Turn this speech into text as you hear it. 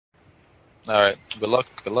Alright, good luck,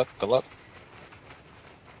 good luck, good luck.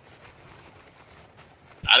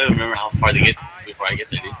 I don't remember how far they get before I get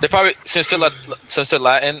there, dude. They probably, since they're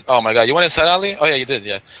Latin, oh my god, you went inside, Ali? Oh yeah, you did,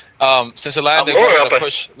 yeah. Since they're Latin, they're gonna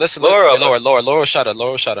push. Listen, lower, shadow.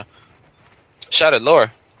 Shadow,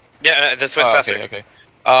 lower. Yeah, this was faster. Okay.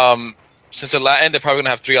 Since they're Latin, they're probably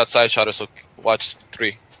gonna have 3 outside shadows, so watch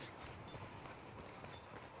 3.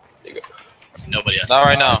 There you go. Nobody else. Not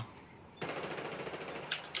right now.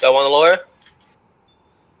 Got one lower.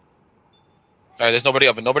 Alright, there's nobody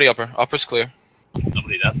upper. Upper's clear.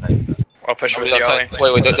 Nobody outside. So. I'll push with Outside. you.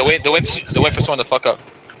 Wait, the wait for someone to fuck up.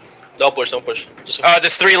 Don't push. Just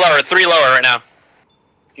there's 3 lower right now.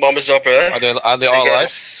 bomb is upper. Are they all alive?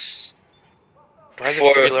 Why is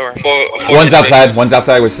it 3 lower? One's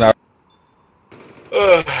outside with sniper.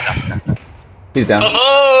 He's down.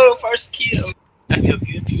 Oh, first kill. That feels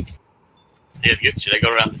good, dude. Feels good. Should I go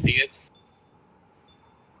around to see it?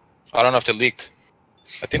 I don't know if they leaked.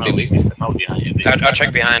 I think they leaked. They're probably behind you. I'll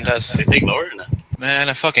check behind us. They take lower or not? Man,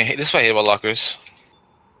 I fucking hate this. Is what I hate about lockers.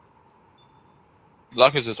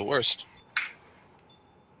 Lockers is the worst.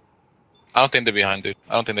 I don't think they're behind, dude.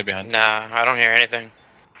 I don't think they're behind. Nah, I don't hear anything.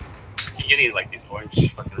 You need like these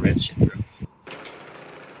orange fucking red shit, bro.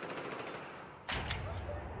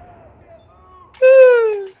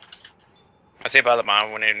 I see by the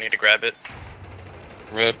bomb when you need to grab it.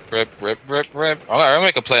 Rip. Alright, I'll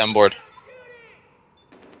make a play on board.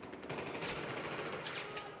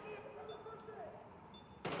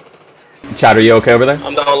 Chad, are you okay over there?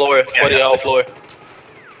 I'm down lower. 40 out floor.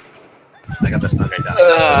 I got this guy down.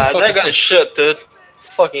 That gun is shit, dude.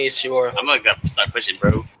 Fucking ECR. I'm gonna start pushing,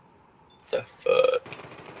 bro. The fuck?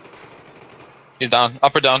 He's down.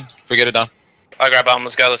 Up or down. Forget it down. I'll grab bomb.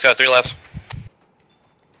 Let's go. 3 left.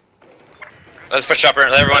 Let's push upper.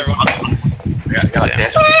 Everyone. Yeah.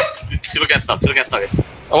 Two against stuff.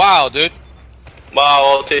 Oh, wow, dude.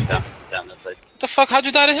 Wow, ulti. Down that side. What the fuck? How'd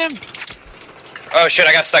you die to him? Oh shit,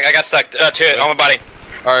 I got stuck. To it, on my body.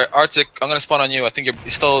 Alright, Arctic, I'm gonna spawn on you. I think you're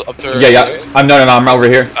still up there. Yeah. No, I'm over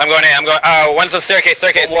here. I'm going. One's the staircase.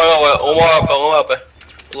 One more up.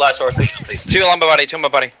 Last horse. 2 on my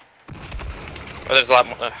body. Oh, there's a lot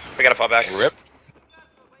more. We gotta fall back. Rip.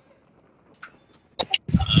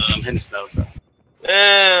 I'm hitting snow, so.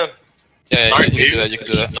 Yeah, you can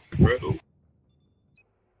do that. Bro.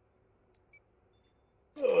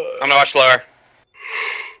 I'm gonna watch lower.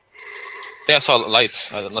 I think I saw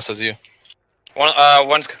lights, unless it's you.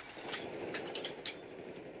 One's.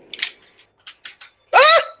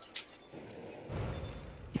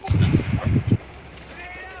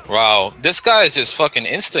 Wow, this guy is just fucking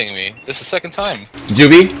insting me. This is the second time.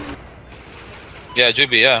 Juby? Yeah,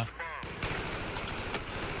 Juby, yeah.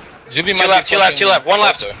 Juby Two left. One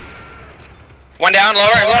left. One down,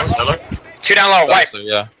 lower. 2 down, lower. Wipe.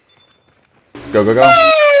 Yeah. Go.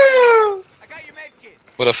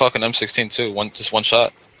 With a fucking M16 too. Just one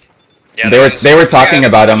shot. Yeah, they were talking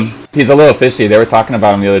about him. He's a little fishy. They were talking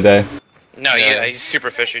about him the other day. No, yeah, he's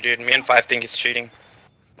super fishy, dude. Me and 5 think he's cheating.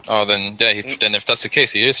 Oh, then yeah. Then if that's the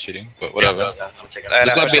case, he is cheating. But whatever. Yeah,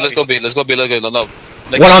 Let's go B. Let's go B. Low. 1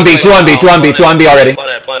 on B. 2 on B already.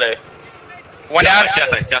 Plan A. One down.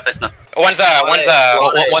 One's One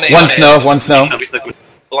snow.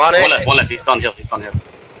 One left. He's on hill.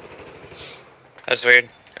 That's weird.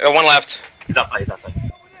 One left. He's outside.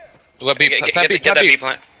 Get Get that B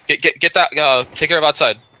plant. Get that. Take care of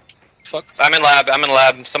outside. Fuck. I'm in lab.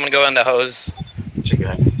 Someone go in the hose. Check it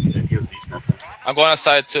out. He was beasting outside. I'm going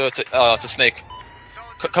outside to snake.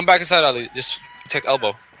 Come back inside, Ali. Just protect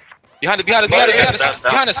elbow.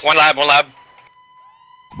 Behind us. One lab. One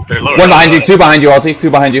behind you. 2 behind you, Alti. 2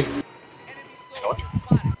 behind you.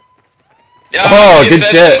 Yeah, Oh, good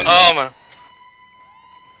shit. Oh my.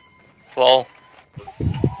 Lol.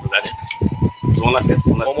 Was that it? There's one left.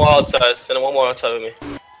 One more outside. Send one more outside with me.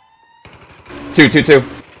 2. He's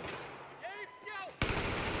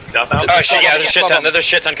outside. Oh shit, yeah, there's a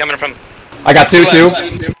shit ton coming from. I got 2.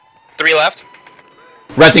 3 left.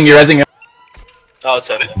 Resing you.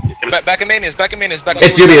 Outside. Back in main. It's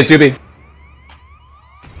Juby.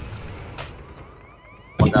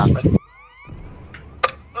 One down outside.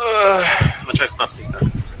 I'm gonna try to stop C-Star.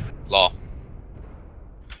 Law.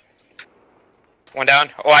 One down.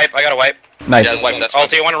 Wipe. I got a wipe. Nice. Yeah, wipe that.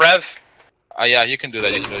 Ulti, you want to rev? Yeah, you can do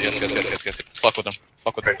that. Yes. Fuck with him.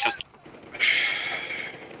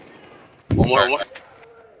 One more.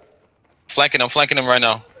 Flanking him right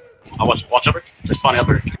now. I'll watch upper. They're spawning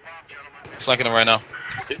upper. Flanking him right now.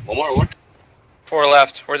 One more. 4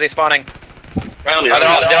 left. Where's they spawning? Right on the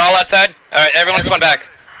They're all outside? Alright, everyone spawn back.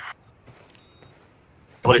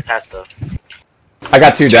 Nobody passed though. I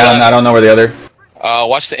got 2 down. I don't know where the other.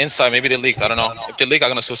 Watch the inside. Maybe they leaked. I don't know. If they leak, I'm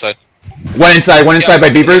gonna suicide. One inside by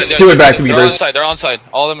beepers. Two in back to They're beepers. onside. They're onside.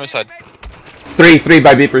 All of them are inside. Three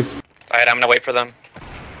by beepers. Alright, I'm gonna wait for them.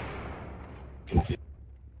 Got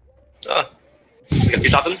 2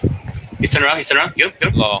 shots in. He's turning around. Get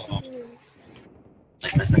him. Low.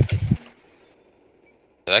 Nice.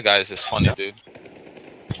 That guy is just funny, dude.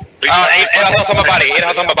 8 health on my body. 8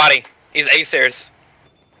 health on my body. He's A stairs.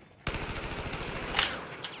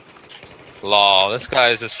 Law, this guy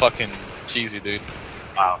is just fucking cheesy, dude.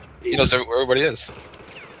 Wow. He knows where everybody is.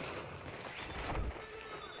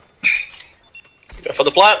 Go for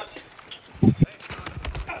the plant.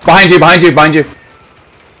 Behind you.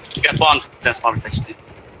 You got spawns. That's spawn protection.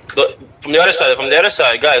 From the other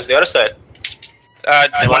side, guys, the other side.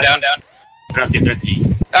 One down. They're on T.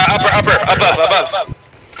 Above.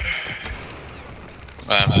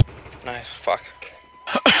 Man. Nice, fuck.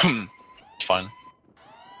 It's fine.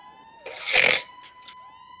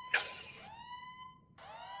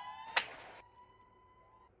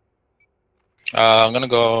 I'm gonna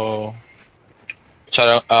go.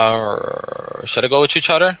 Should I go with you,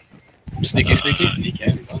 Chatter? Sneaky. You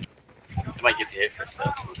can. I might get to hit first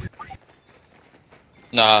though.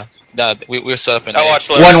 Nah, we're set up in. I watch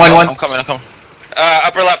One. I'm coming.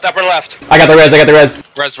 Upper left. I got the res.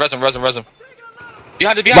 Res him.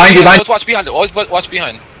 Behind. Behind you. Always watch behind. Watch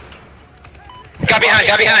behind. Got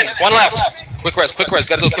behind. One left. Quick res.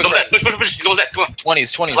 Gotta do a quick res. Push. He's almost dead. Come on.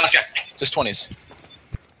 20s. Left guy. Just 20s.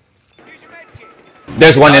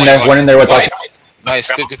 There's one in there. One in there with us.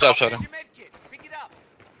 Nice. Good job, Chatter.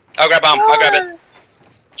 I'll grab bomb. I'll grab it.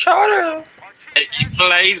 Charter. Hey, he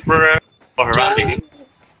plays, bro. Oh, around, baby.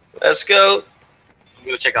 Let's go. I'm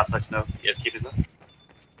gonna check outside snow. Yes, keep it up.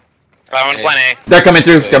 I'm on plan A. They're coming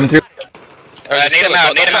through. Need him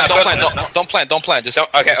out. Don't plant. Just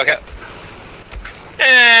Okay.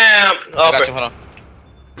 Damn. I got you. Hold on.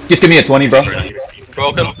 Just give me a 20, bro.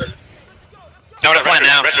 Broken. No to plan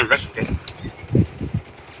now. Restroom.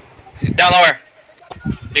 Down lower.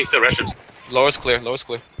 I think still restrooms. Lower's clear.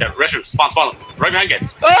 Yeah, restroom. Spawn. Right behind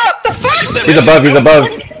guys. What the fuck? He's above.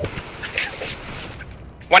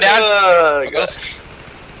 One down.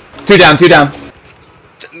 Two down.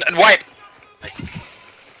 Wipe.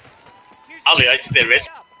 Ollie, I just said rich.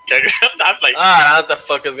 I was like, what the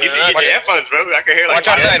fuck is going give me on? your headphones, bro. I can hear like.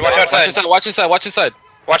 Watch outside. Watch inside.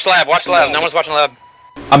 Watch lab. No one's watching lab.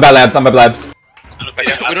 I'm by labs. We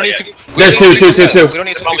don't need to. There's two. We don't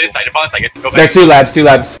need to. They're inside, guys. Go back. There are two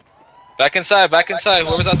labs. Back inside.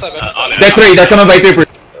 Whoever's outside. Back inside. They're three. They're coming by three.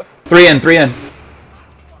 Three in.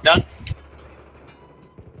 Down.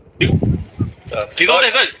 He's all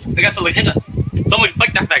there. They got some like headshots. Someone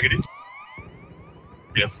flick that faggot, dude.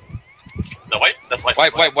 Yes. The white? That's white.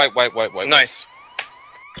 White. Nice.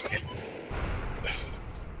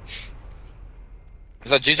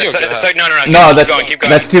 Is that GG or good? No. Keep going.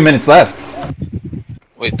 That's 2 minutes left.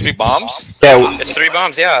 Wait, 3 bombs? Yeah. It's 3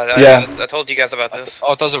 bombs. Yeah. Yeah. I told you guys about this.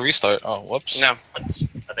 Oh, it does a restart. Oh, whoops. No.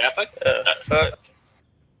 Are they outside? Fuck.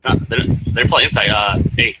 No, they're playing inside.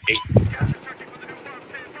 8.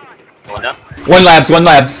 One down. One labs.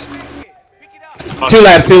 Two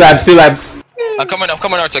labs. I'm coming,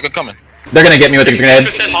 Arctic. I'm coming. They're gonna get me with the grenade.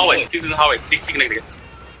 6% hallway. 6% hallway. 6 negative.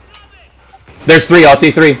 There's 3. I'll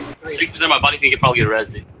see 3. 6% of my body can probably get res,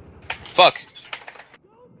 dude. Fuck.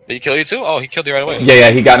 Did he kill you too? Oh, he killed you right away.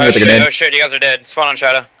 Yeah. He got me with the grenade. Oh shit, you guys are dead. Spawn on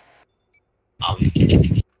Shadow.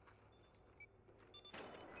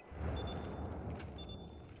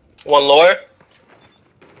 One lower.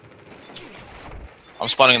 I'm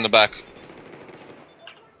spawning in the back.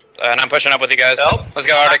 And I'm pushing up with you guys. Help. Let's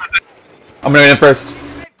go, Arctic. I'm gonna go in first.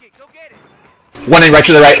 One in right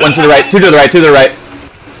to the right. One to the right. Two to the right.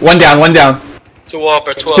 One down. 2 up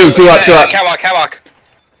or 2 up. Two up. Catwalk.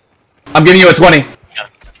 I'm giving you a 20.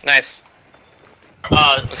 Nice.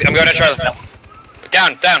 I'm going to Charlie.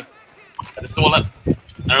 Down. This is the one left. I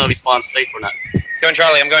don't know if he spawns safe or not. I'm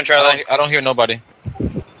going Charlie. I don't hear nobody.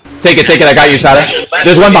 Take it. I got you, Sada.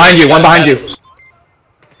 There's one behind you.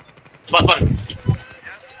 Spawn.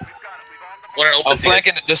 I'm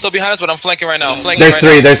flanking. They're still behind us, but I'm flanking right now.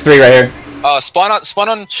 There's 3 right here. Spawn on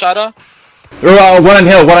Shada. One on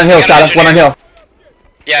hill, Sada. One on hill.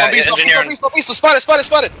 Yeah, engineering. Beast.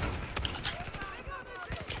 Spotted.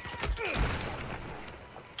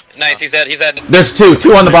 Nice, he's dead. There's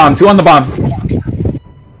 2 on the bomb.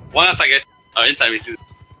 One outside, guys. Inside, we see.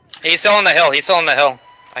 He's still on the hill.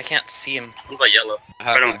 I can't see him. What about yellow?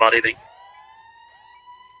 Right on the body thing.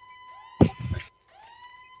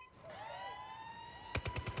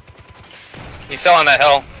 He's still on that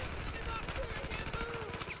hill.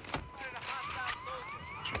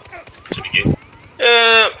 Should be good.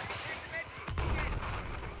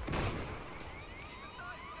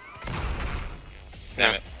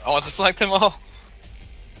 Damn it. I want to flank them all.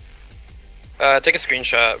 Take a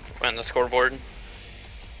screenshot on the scoreboard.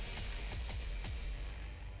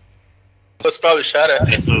 That's probably Shadow.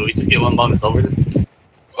 Okay, so we just get one bomb, it's over.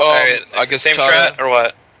 Alright, I guess same Chara- strat or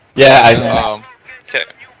what? Yeah, Okay.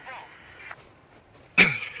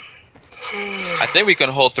 I think we can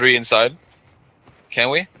hold 3 inside. Can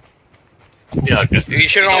we? Yeah, I guess. You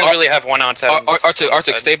should only really have one outside.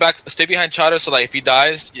 Arctic, stay behind Chara so like if he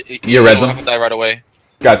dies, You're red don't zone. have to die right away.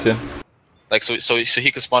 Gotcha. Like so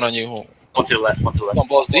he could spawn on you. One to the left, one to the left. Come on,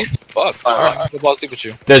 balls deep. Fuck. Alright, go balls deep with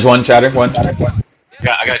you. There's one chatter. One.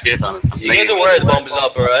 I got hits on it. You guys are worried. Bomb is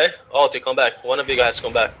up, alright? Oh, to come back. One of you guys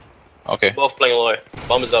come back. Okay. Both playing lower.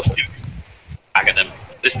 Bomb is up. I got them.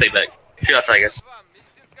 Just stay back. 2 outside, I guess.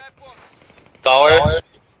 Tower.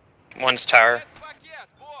 One's tower.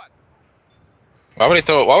 Why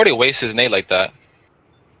would he waste his nade like that?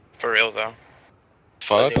 For real though.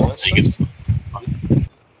 Fuck. You can just...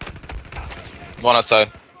 One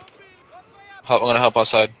outside. I'm gonna help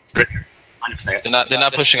outside. 100%. They're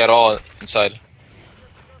not pushing at all inside.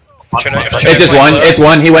 It's just one. It's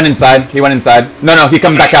one. He went inside. He went inside. No, he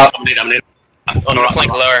come back out. I'm needed. Oh no,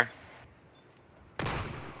 flank lower.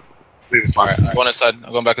 Alright, one inside.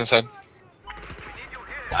 I'm going back inside.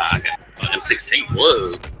 Okay. M16.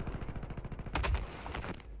 Whoa.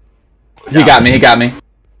 He got me. He got me.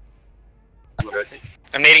 I'm gonna rotate.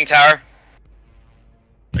 I'm nading tower.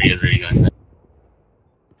 Are you guys ready to go inside?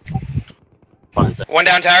 Fine, inside. One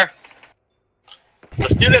down tower.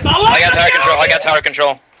 Let's do this. I got tower control. I got tower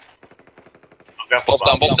control. Both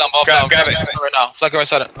down. Both Grab down. it. Right now. Flank right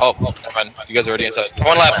side. Oh, never mind. You guys are already inside.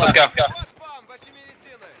 One left. Let's go.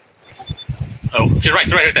 Oh, to the right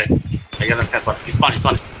there. I got that one. He's spawning.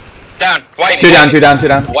 Down. White. Two down.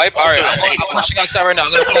 Wipe. Alright, I'm pushing outside right now.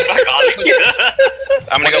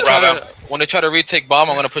 I'm gonna go Bravo. When they try to retake bomb,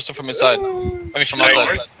 I'm gonna push them from inside. I mean from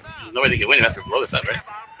outside. No way they can win after blow this up, right?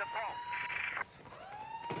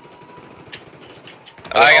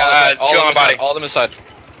 I got 2 on my body. All of them inside.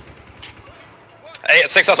 Hey,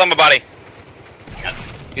 6 on my body.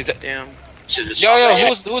 He's at. Damn. Yo,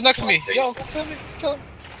 who's next to me? Yo, kill him.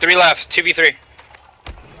 3 left. 2v3.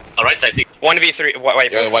 Alright, side 1v3.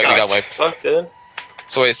 Wait. Yeah, we got wiped. Fuck, dude.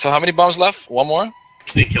 So wait, so how many bombs left? One more? No,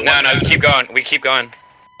 we keep going. We keep going.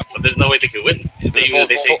 But there's no way they can win. They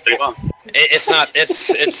take 3 bombs. It's not. It's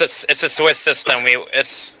a Swiss system.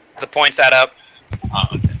 It's the points add up. Oh,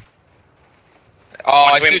 okay. Oh,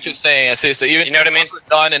 Once I see what you're saying. I see. So even You know what I mean? once we're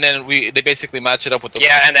done, and then they basically match it up with the.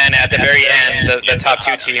 Yeah, and then at the very end, the top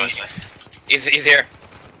 2 teams. He's here.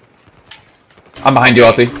 I'm behind you,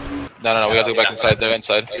 Alti. No, we gotta go back inside. They're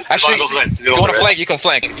inside. Actually, Go if you wanna flank, you can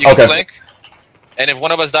flank. You Okay. can flank. And if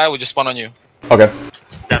one of us die, we just spawn on you. Okay.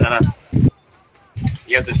 No.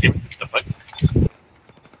 You guys didn't see what the fuck?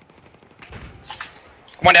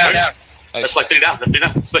 One down. Nice. That's like 3 down. That's 3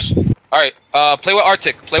 down. Switch. All right. Play with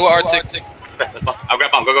Arctic. I'll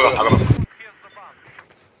grab bomb. Go. I'll grab bomb.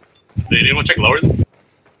 Do you want to check lower?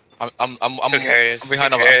 I'm Who cares?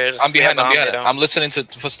 behind Who them. cares? I'm behind We have them. bomb, I'm listening to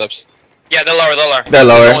footsteps. Yeah, they're lower. They're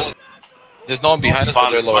lower. There's no one behind us, but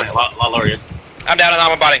they're lower. A lot lower, yes. I'm down on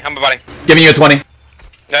my body. Giving you a 20.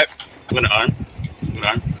 Nope. I'm gonna arm.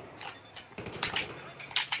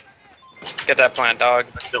 Get that plant, dog.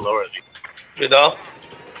 Still lower. You know?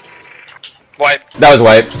 Wipe. That was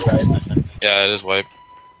wipe. Yeah, it is wipe.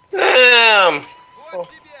 Damn!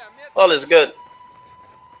 All is good.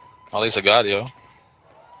 At least I got yo.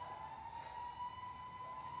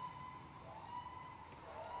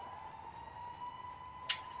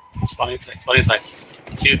 Spawning inside.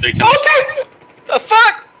 2, 3, come. Oh, the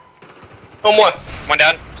fuck? One more. One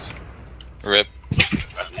down. Rip.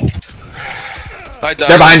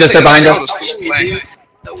 They're behind us.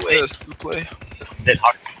 No way. Play. Dead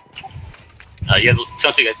hard. You guys,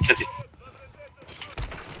 2 guys, 2.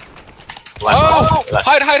 Oh!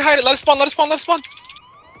 Hide! Let us spawn!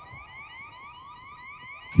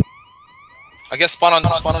 I guess spawn on.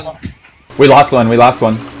 We lost one.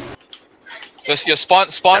 Yo, spawn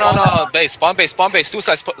on base. Spawn base.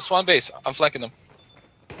 Suicide spawn base. I'm flanking them.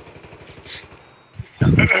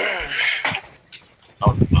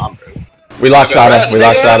 Oh, bomb, bro. We lost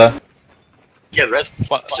Shada. Yeah, the rest.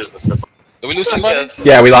 Did we lose somebody?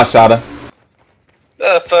 Yeah, we lost Shada.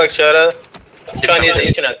 The fuck, Shadow? Chinese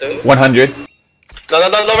internet, dude. 100. No,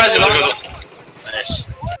 res. Nice.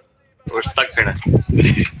 We're stuck here now.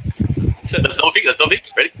 Let's double peek.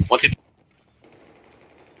 Ready? 1, 2.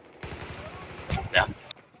 Yeah.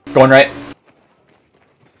 Going right.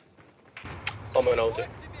 Oh, my ulti.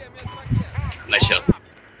 Nice shot.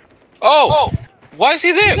 Oh! Why is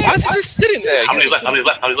he there? Why is he just sitting there? How many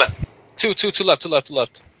left? 2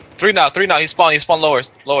 left. Three now. He spawned lower.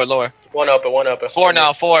 One upper. Four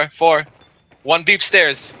now. Four. One beep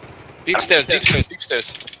stairs. Beep stairs.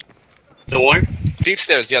 The one? Beep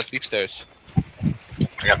stairs. Yes, beep stairs.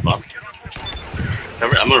 I got bumped. I'm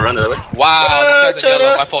gonna run the other way. Wow, this guy's in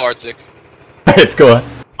yellow. My fault, Arctic. It's cool.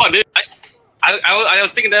 Oh, dude, I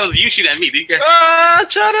was thinking that was you shooting at me. Do you care?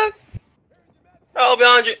 Chada. Oh,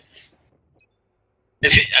 behind you.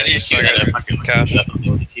 I didn't shoot at a fucking cash.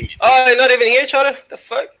 Oh, you're not even here, Chada? The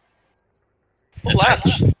fuck? Who left?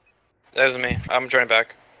 That was me. I'm joining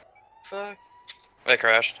back. Fuck. They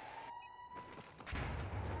crashed.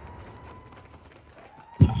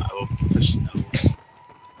 I will push snow.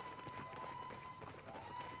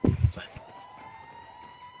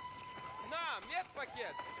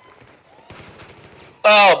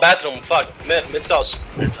 Oh, bathroom. Fuck. Mid sauce.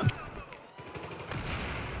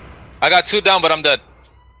 I got 2 down, but I'm dead.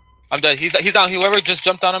 He's down. Whoever just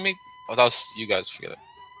jumped down on me. Oh, that was you guys. Forget it.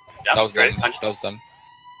 Yeah, that was them.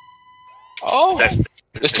 Oh,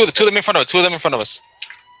 there's two of them in front of us. 2 of them in front of us.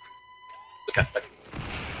 Okay, stuck.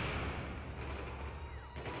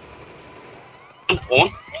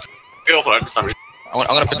 One. Go for it. For some reason. I'm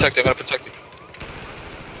gonna protect you. Protect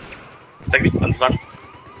me. Understand?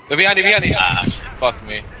 They're behind you. Fuck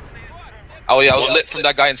me. Oh yeah, I was lit from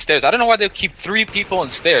that guy in stairs. I don't know why they keep 3 people in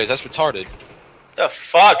stairs. That's retarded. The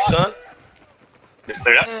fuck, son? There's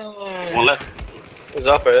 3 There's 1 left. He's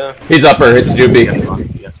upper, yeah. He's upper. It's Juby.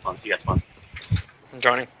 You got spawn. I'm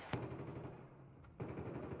joining.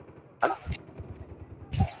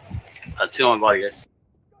 2 on body, guys.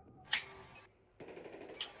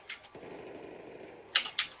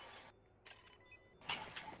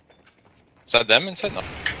 Is that them inside? No.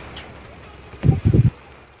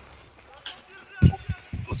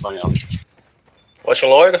 What's on y'all? Watching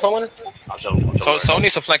lower or someone? Someone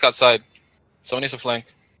needs to flank outside. Someone needs to flank.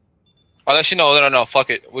 Oh, actually, no. Fuck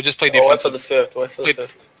it. We'll just play defense. Wait for the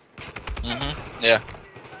fifth. Yeah.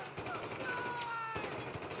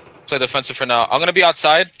 Play defensive for now. I'm gonna be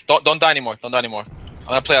outside. Don't die anymore. I'm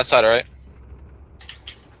gonna play outside, alright?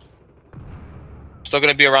 Still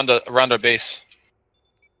gonna be around our base.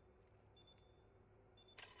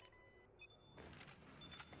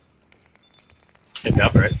 It's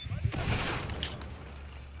up, right?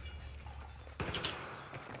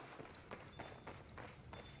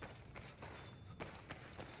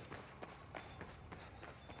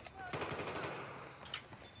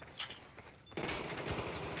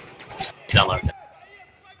 Down low.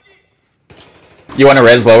 You want to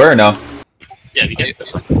res lower or no? Yeah, you can. Are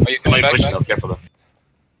you coming back? Careful though.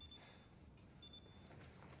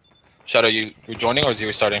 Shadow, you joining or is you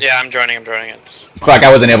restarting? Yeah, I'm joining it. Fuck,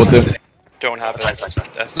 I wasn't able to. Don't have it.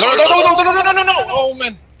 No! Oh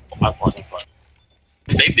man! I'm fine.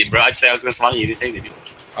 You saved it, bro. I just said I was gonna spawn you. You saved it, dude.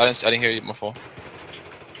 I didn't hear you, my fault.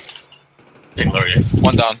 Yeah, glorious.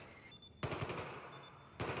 1 down.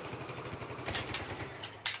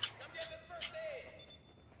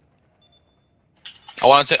 I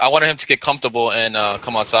wanted him to get comfortable and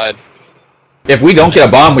come outside. If we don't get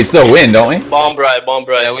a bomb, we still win, don't we? Bomb bright.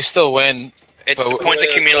 Yeah, we still win. It's points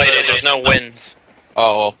accumulated. There's no wins.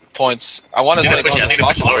 Oh, well, points. I want as many points as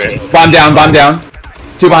possible. Bomb down.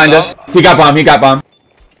 2 behind us. He got bomb. We got bomb.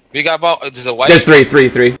 There's a white. There's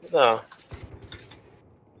 3. No.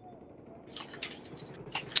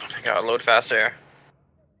 I gotta load faster.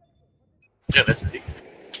 Yeah, this is it.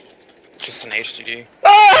 Just an HDD.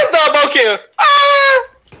 Ah, double kill. Ah!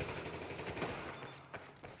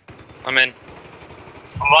 I'm in.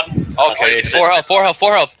 Okay, 4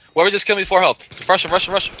 health. Whoever just killed me, 4 health. Rush him.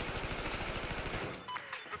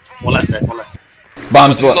 One left, guys.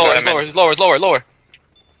 Bomb's low. Lower.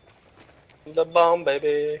 The bomb,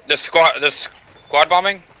 baby. The squad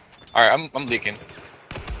bombing? Alright, I'm leaking.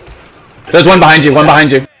 There's one behind you.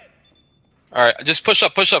 Alright, just push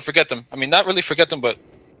up. Forget them. I mean, not really forget them, but...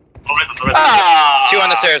 Ah! 2 on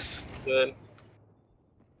the stairs. Good.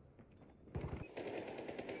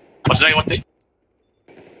 What's the name? What thing?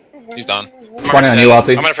 He's down. Running on you,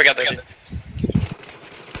 Alti. I'm gonna forget this.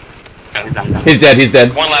 He's down. He's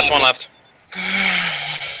dead. One left.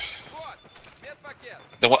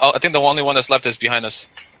 I think the only one that's left is behind us.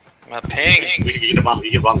 My ping. We can get a bomb.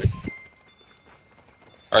 We can get bombers.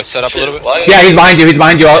 Alright, set up a little bit. Yeah, he's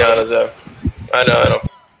behind you. Yeah, I know.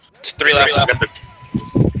 It's 3 left.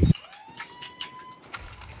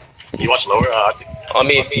 You watch lower? I think. On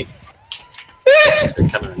me. They're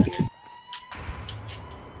coming in, guys.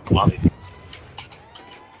 Come on, dude.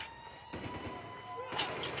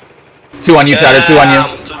 2 on you, Shadow. 2 on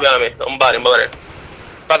you. 2 behind me. I'm body.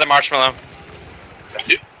 By the marshmallow. Got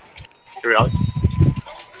 2. Here we are.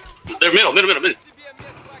 They're middle.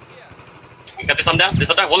 Got this, I'm down. This,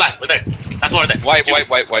 I'm down. One line. Right there. That's one right there. Wipe.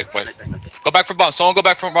 Nice. Go back for bomb. Someone go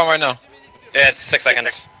back for bomb right now. Yeah, it's 6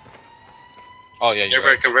 seconds. Oh yeah, you're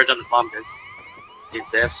You're right. converge on the bomb, guys. Get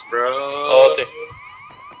deaths, bro. Oh, okay.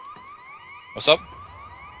 What's up?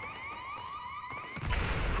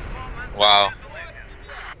 Wow.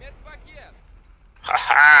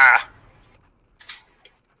 Haha.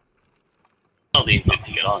 I don't think he's going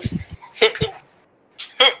to get on.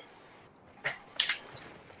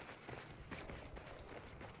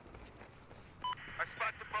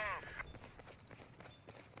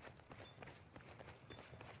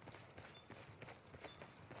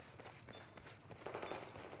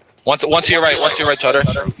 One to your right, Chutter.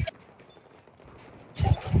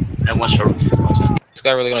 And one short. This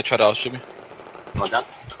guy really gonna try to outshoot me. One down.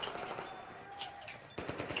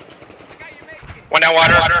 One down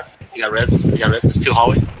water. You got res. There's 2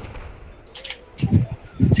 hallway.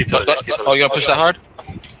 2 pillars. Oh, you gonna push that hard?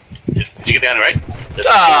 Did you get the other right?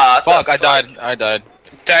 Ah, Fuck, I died.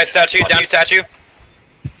 Down statue.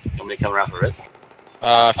 Want me to come around for res?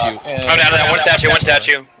 A few. Oh, down. One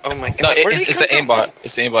statue. Oh my god. No, it's the aimbot.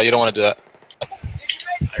 It's the aimbot. You don't want to do that.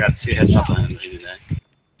 I got 2 headshots on him.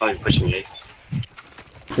 Oh, you're pushing me.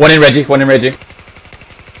 One in Reggie. No.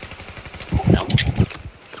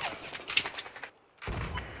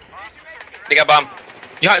 They got bomb.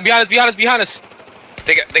 Behind us.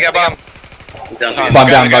 They got bomb. Down. Bomb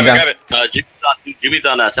down. Grab it. Juby's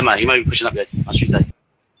on semi. He might be pushing up, guys. On street side.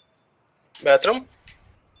 Bathroom?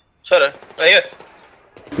 Shut up. Right here.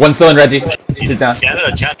 One still in Reggie. Sit down.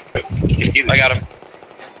 Chat. I got him.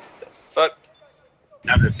 Fuck.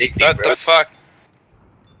 What the fuck?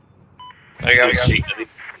 There you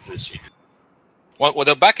go. Well,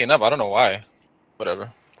 they're backing up. I don't know why. Whatever.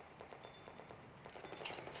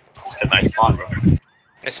 It's because I spawned, bro.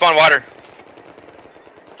 They spawned water.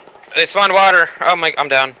 Oh my, I'm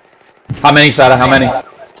down. How many, Sada? How many?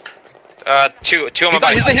 2 on my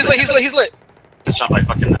bike. He's lit. This shot by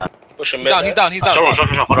fucking. Push him mid. He's down. Short.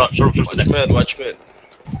 Hold on. Short. Watch mid.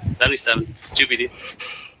 77. It's Juby, dude.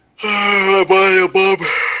 Bob.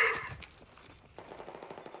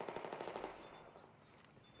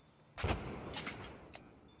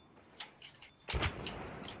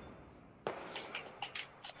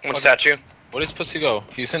 One statue. Where does pussy go?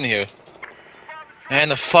 He's in here. And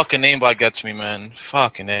the fucking aimbot gets me, man.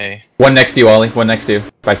 Fucking A. One next to you, Ollie. One next to you.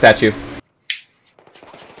 By statue.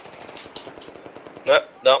 No.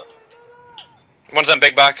 One's on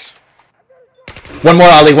big box. One more,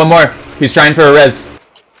 Ollie. One more. He's trying for a res.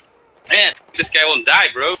 Man, this guy won't die,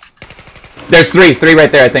 bro. There's 3. 3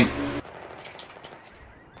 right there, I think.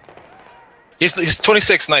 He's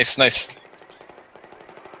 26. Nice.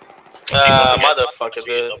 Motherfucker,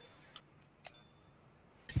 dude. I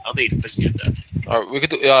don't think he's pushing you there. Alright, we could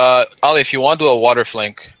do. Ali, if you want, do a water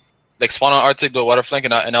flank. Like spawn on Arctic, do a water flank,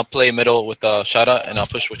 and I'll play middle with Shada, and I'll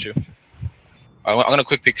push with you. I'm gonna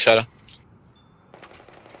quick peek Shada.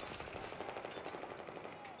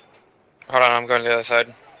 Hold on, I'm going to the other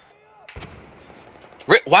side.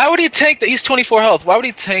 Why would he tank that? He's 24 health. Why would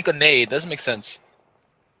he tank a nade? Doesn't make sense.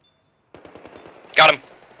 Got him.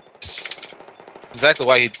 Exactly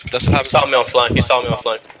why he doesn't have. He saw me on flank.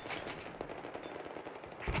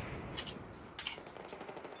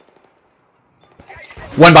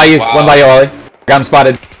 One by you. Wow. One by you, Ollie. Got him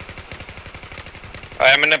spotted.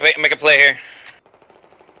 Alright, I'm gonna make a play here.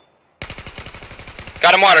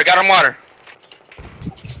 Got him water.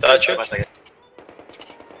 Statue.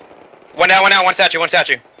 One down, one statue.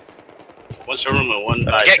 One showroom and one.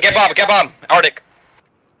 Get bomb. Arctic.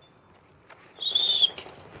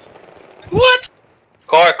 What?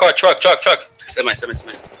 Car, truck. Semi.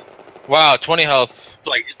 Wow, 20 health.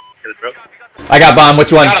 Like, bro. I got bomb.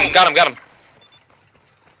 Which one? Got him.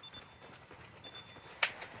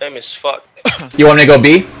 Aim is fuck. You want me to go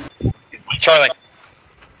B? Charlie.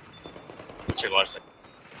 Check water.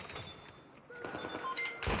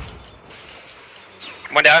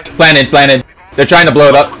 One down. Planted. They're trying to blow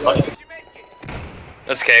it up.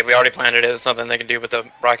 That's okay, we already planted it. There's nothing they can do with the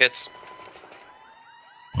rockets.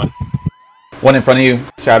 One in front of you,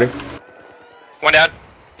 Shouter. One down.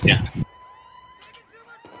 Yeah. You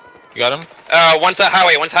got him? One's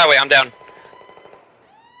highway, I'm down.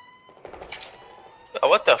 Oh,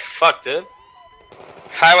 what the fuck, dude?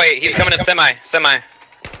 Highway, he's coming in semi.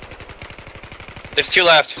 There's 2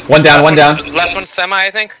 left. One down. Last one's semi,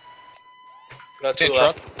 I think. Got 2 Truck.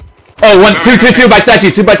 left. Oh, two by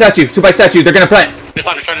statue. They're gonna plant. This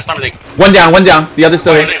on everything. One down. The other's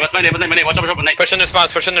still here. What's my name? Watch out, Nate. Pushing their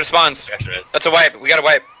spawns. It's That's a wipe. We got a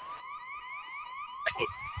wipe.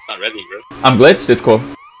 not resing, bro. I'm glitched. It's cool.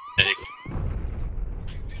 Yeah, you go.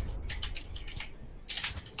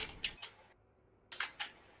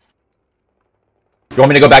 want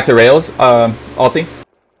me to go back to rails, Alti?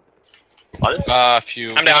 Few.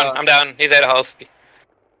 I'm down. I'm down. He's out of health.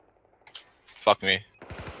 Fuck me.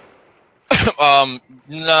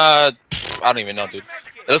 Nah, I don't even know, dude.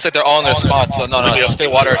 It looks like they're all in their spots, so no, just stay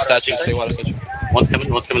water statue, stay water statue. One's coming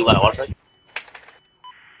water side.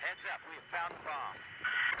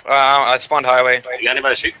 I spawned highway. You got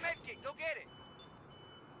anybody to shoot?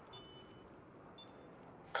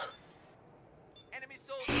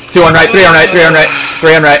 Two on right, three on right, three on right,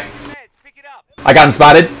 three on right. I got him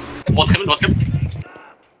spotted. One's coming.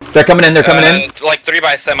 They're coming in, they're coming in. Like 3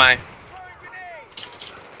 by semi.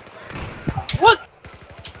 What?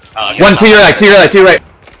 One to your right, to your right, to your right.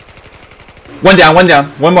 One down,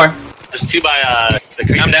 one more. There's 2 by the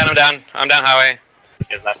creek. I'm down highway.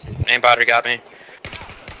 Yes, last team. Aim battery got me.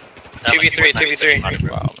 2v3.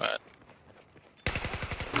 Wow, man.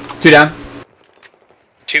 2 down.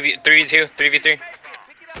 3v2, 3v3.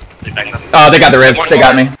 Oh, they got the ribs, they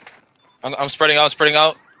got me. I'm spreading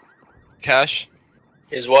out. Cash.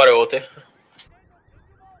 Here's water, Walter.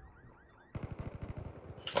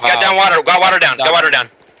 Got water down.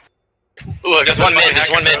 Ooh, There's one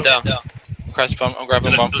mid though. Crash pump, I'm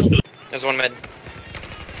grabbing bomb. There's one mid.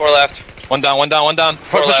 4 left. One down.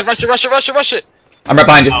 Rush it. I'm right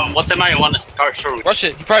behind you. One semi and one car showroom. Rush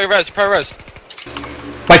it. He probably res.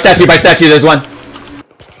 By statue, there's one.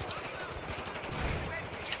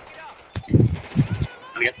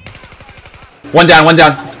 One down.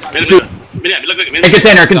 Shoot. Look.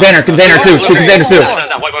 Container, two.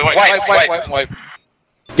 Wipe.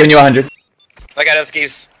 Giving you 100. I got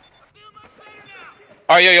skis.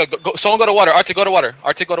 Alright, yo, go, someone go to water. Arctic, go to water.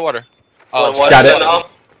 Oh, got it.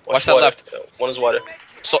 Watch that left. One is water.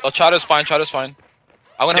 So, Chada's fine. I'm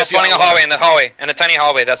gonna They're help you spawning out. in the hallway, in a tiny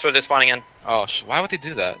hallway. That's where they're spawning in. Oh, why would they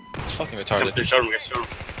do that? It's fucking retarded. Showroom.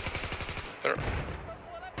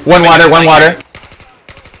 One water.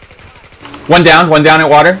 One down at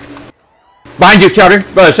water. Behind you, Chowder.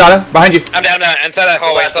 Brother, Shada, behind you. I'm down, inside the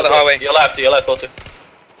hallway, Your left, Walter.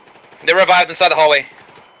 They revived inside the hallway.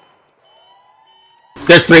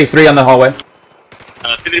 There's three on the hallway.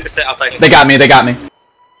 50% outside. They got me.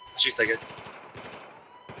 Shoots like it.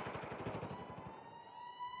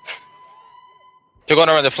 They're going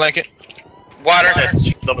around the flank. Water.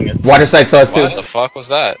 Water side saw us too. What the fuck was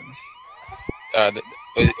that?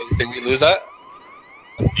 Did we lose that?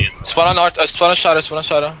 Yes. Spawn on Art. Spawn on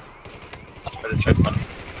Shada.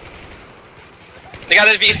 They got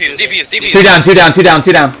a defuse. Two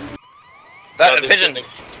down. That pigeon.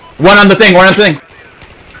 One on the thing.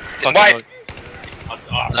 White.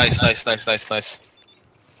 Nice.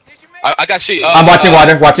 I got street. I'm watching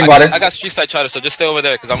water. I got street side Chada, so just stay over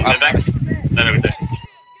there, cause I'm Then everything.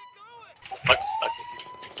 Fuck,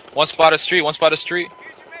 stuck. one spot of street.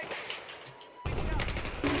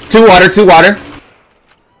 Two water.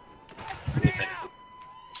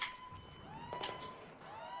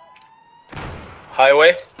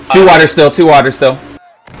 Highway. Two water still.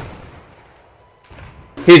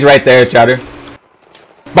 He's right there, Chowder.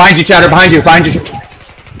 Behind you, Chowder. Behind you.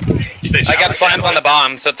 I got slams on the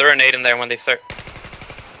bomb, so throw a nade in there when they start.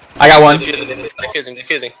 I got one.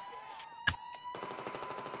 Defusing.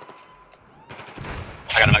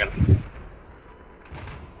 I got him.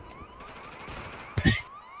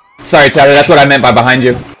 Sorry, Chowder. That's what I meant by behind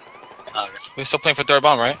you. We're still playing for third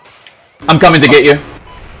bomb, right? I'm coming to get you.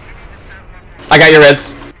 I got your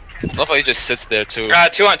res. I love how he just sits there too.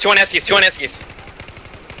 Two on Eskies.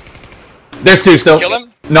 There's 2 still. Kill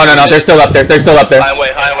him? No. They're still up there.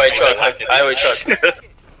 Highway truck.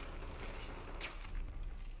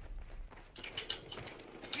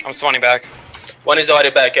 I'm spawning back. One is already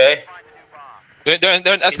back, eh? They're in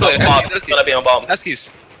escalator. It's gonna be on bomb. Eskies.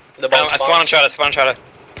 The bomb I spawn on Shada.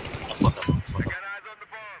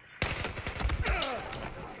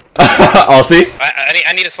 Alti.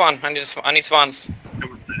 I need a spawn. I need spawns.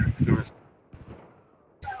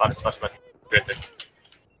 Spot. Right there.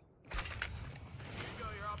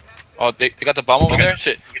 Oh, they got the bomb over there?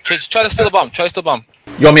 Shit. Just try to steal the bomb.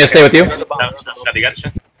 You want me to stay with you? You got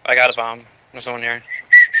it, I got his bomb. There's no one here.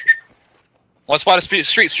 One spot of street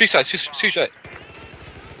side.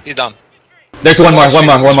 He's down. There's one more.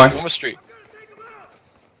 One more street.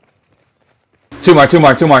 Two more.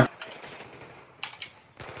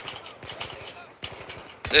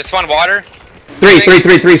 They spawn water.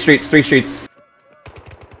 Three streets.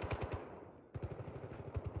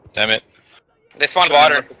 Damn it. They spawned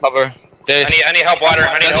water. Cover. I need help water.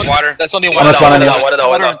 That's only one. Water down.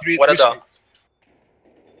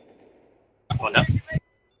 One down.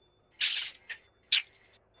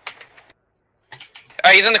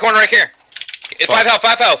 He's in the corner right here. It's 5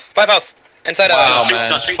 health. Inside Wow, of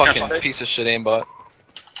man. Street, Fucking street. piece of shit aimbot.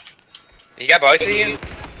 You got both of you?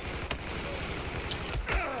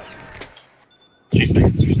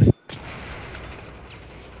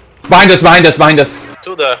 Behind us, behind us, behind us.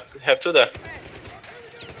 Two there. Have two there.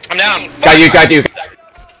 I'm down. Got you, got you.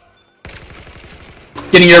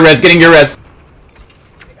 Getting your res, getting your res.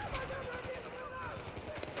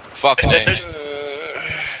 Fuck me.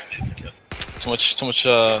 Too much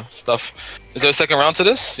stuff. Is there a second round to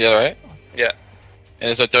this? Yeah, right? Yeah. And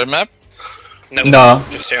is there a third map? No. No.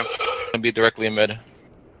 Just two. Gonna be directly in mid.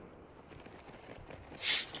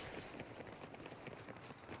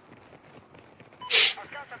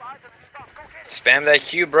 Spam that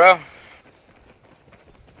Q, bro.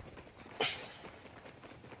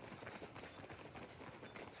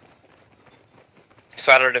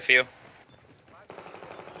 Spotted a few.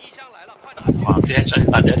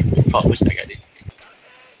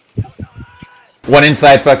 One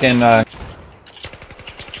inside fucking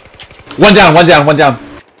one down, one down, one down.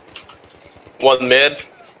 One mid.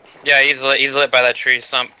 Yeah, he's lit by that tree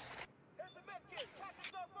stump.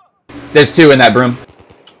 There's two in that broom.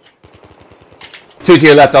 Two to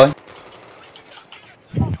your left, Ollie.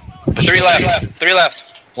 Three left. Three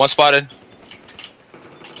left. One spotted.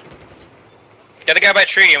 Get a guy by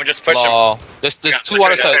tree and we just push him. There's two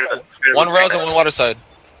water sides. One rails and one water side.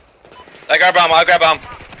 I grab bomb. I'll grab bomb.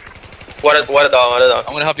 What a dog.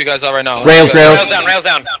 I'm gonna help you guys out right now. Rails, rails. Rails down. Rails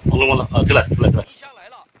down. Only one. To left. To left.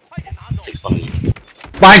 Takes one.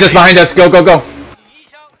 Behind us, behind us. Go, go, go.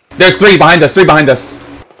 There's three behind us, three behind us.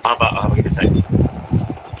 I'll give it a second.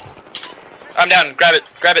 I'm down. Grab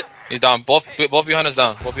it. Grab it. He's down. Both behind us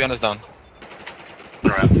down. Both behind us down.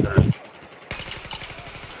 Turn around.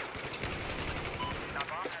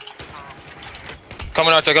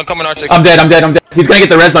 Coming Arctic. I'm coming Arctic. I'm dead, I'm dead, I'm dead. He's gonna get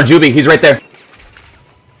the res on Juby. He's right there.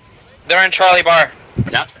 They're in Charlie bar.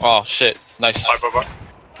 Yeah. Oh shit. Nice. Bar.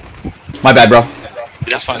 My bad, bro.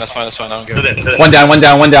 That's fine. That's fine. That's fine. I don't give Sit it. in. One down, one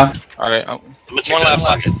down, one down. All right. One left.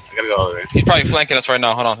 I gotta go all the way. He's probably flanking us right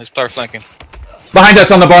now. Hold on. He's probably flanking. Behind us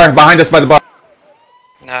on the bar. Behind us by the bar.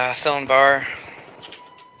 Nah, still in bar.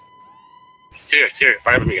 It's here.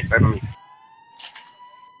 Right by me. Right by me.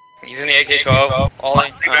 He's in the AK-12.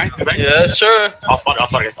 Ollie. Yeah, sure. I'll spot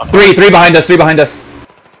it. Three behind us, three behind us.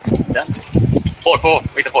 Yeah. Four.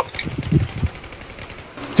 Wait, the four.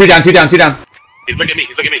 Two down, two down, two down. He's looking at me.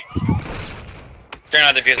 They're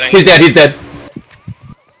not defusing. He's dead, he's dead.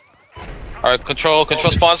 All right. Control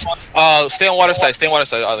spawns. Stay on water side. Stay on water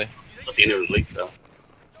side, Ali. At the end of the league, so.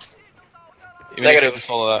 Even if you have to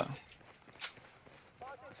solo that.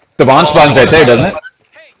 The bond spawn's right there, doesn't it?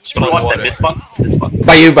 Should we watch that mid spawn?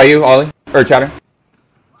 By you, Ollie. Or Chatter.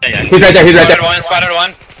 Yeah. He's right there, he's right there. Spotted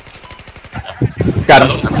one. Got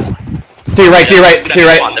him. To your right.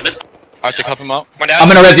 Arctic, help him out. One down. I'm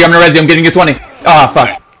gonna res you, I'm getting you 20. Ah, fuck.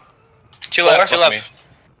 Two left. Two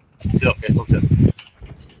up, okay, so two.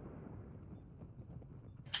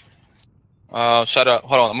 Shadow.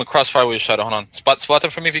 Hold on. I'm gonna crossfire with Shadow. Hold on. Spot them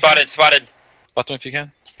for me if you can. Spotted. Spot them if you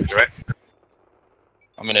can. You're right.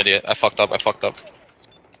 I'm an idiot. I fucked up. One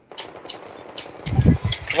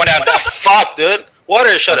down. What the fuck, dude?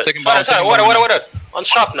 Water, shut it. Taking bomb, taking Water. bomb. On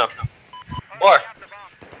shop now. Or.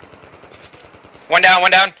 One down.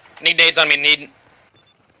 Need nades on me.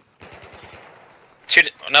 Shoot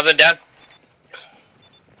it. Another down.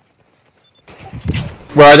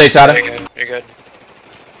 Where are they, Shadow? You're good.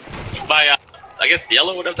 By, I guess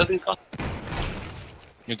yellow, whatever that thing's called.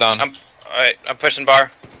 You're down. Alright, I'm pushing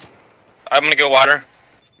bar. I'm gonna go water.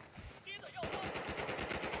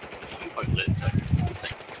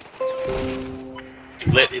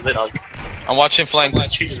 He's lit, I'm watching flank.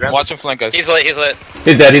 Guys. He's lit. He's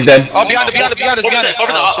dead. Oh, behind us.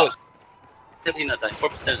 Oh, shit.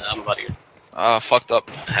 4%, I'm about to get. Fucked up.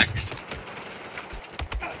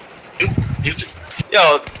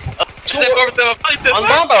 Yo, on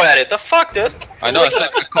Bombo at it. The fuck, dude? I know. I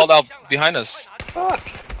called out behind us. Fuck.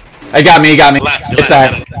 I got me. Last, It's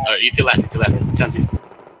that. you two last. It's a chance.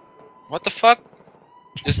 What the fuck?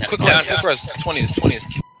 Just quick rest.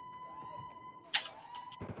 20s.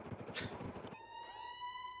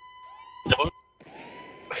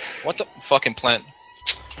 What the fucking plant?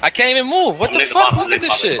 I can't even move. What the fuck? Look at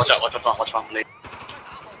this shit. Watch out.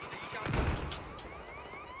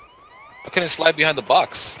 I couldn't slide behind the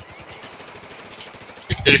box.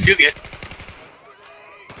 They're defusing it.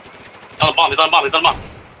 He's on bomb.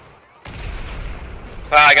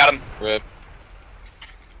 Ah, I got him. Rip.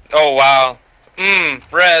 Oh, wow.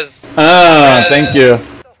 Res. Thank you. Res.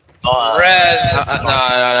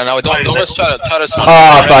 No. Don't rush. Try to spawn.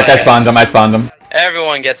 Oh, fuck, I spawned him.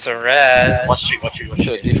 Everyone gets a res. Watch you.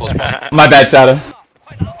 Shit, default spawn. My bad, Shadow.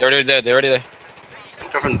 They're already there. I'm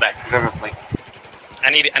covering the back. I'm covering the flank. I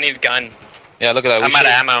need a gun. Yeah, look at that. I'm out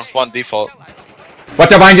of ammo. Spawn default.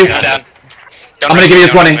 Watch out behind you. I'm down. I'm gonna give you a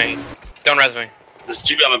 20. Don't res me. There's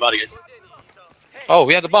GB on my body, guys. Oh,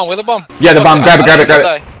 we have the bomb. Where's the bomb? Yeah, the bomb. Grab it, grab it,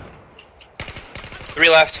 grab it. 3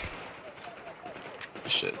 left.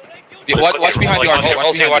 Shit. Watch behind you,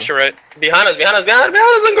 RT. Watch your right. Behind us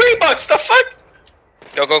in green box. The fuck?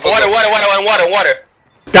 Go. Water.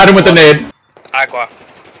 Got him with the nade. Aqua.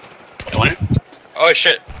 You want it? Oh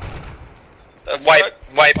shit. Wipe.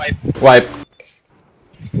 Wipe.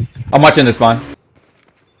 I'm watching this spawn.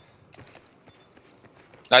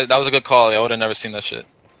 That was a good call. I would have never seen that shit.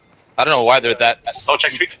 I don't know why they're that. Slow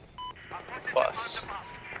check tree. Plus.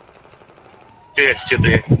 2x, 2,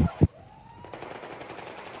 3.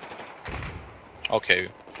 Okay.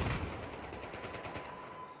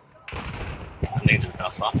 I need to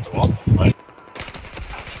pass off the wall.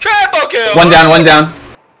 Triple kill. One down.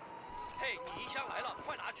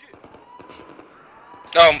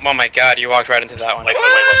 Oh my god, you walked right into that one.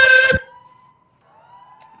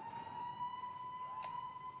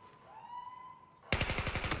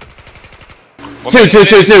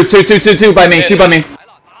 Two by me, 2 by me.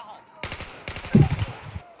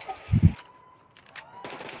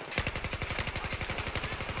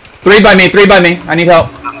 Three by me. I need help.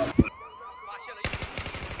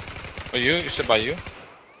 Oh, you said by you?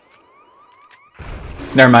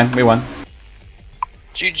 Never mind, we won.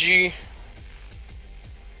 GG.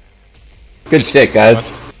 Good shit,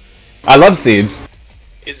 guys. I love Siege.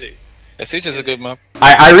 Easy. Yeah, Siege is a good map.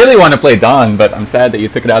 I really want to play Dawn, but I'm sad that you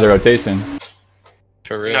took it out of the rotation.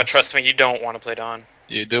 For real. No, trust me, you don't want to play Dawn.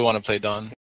 You do want to play Dawn.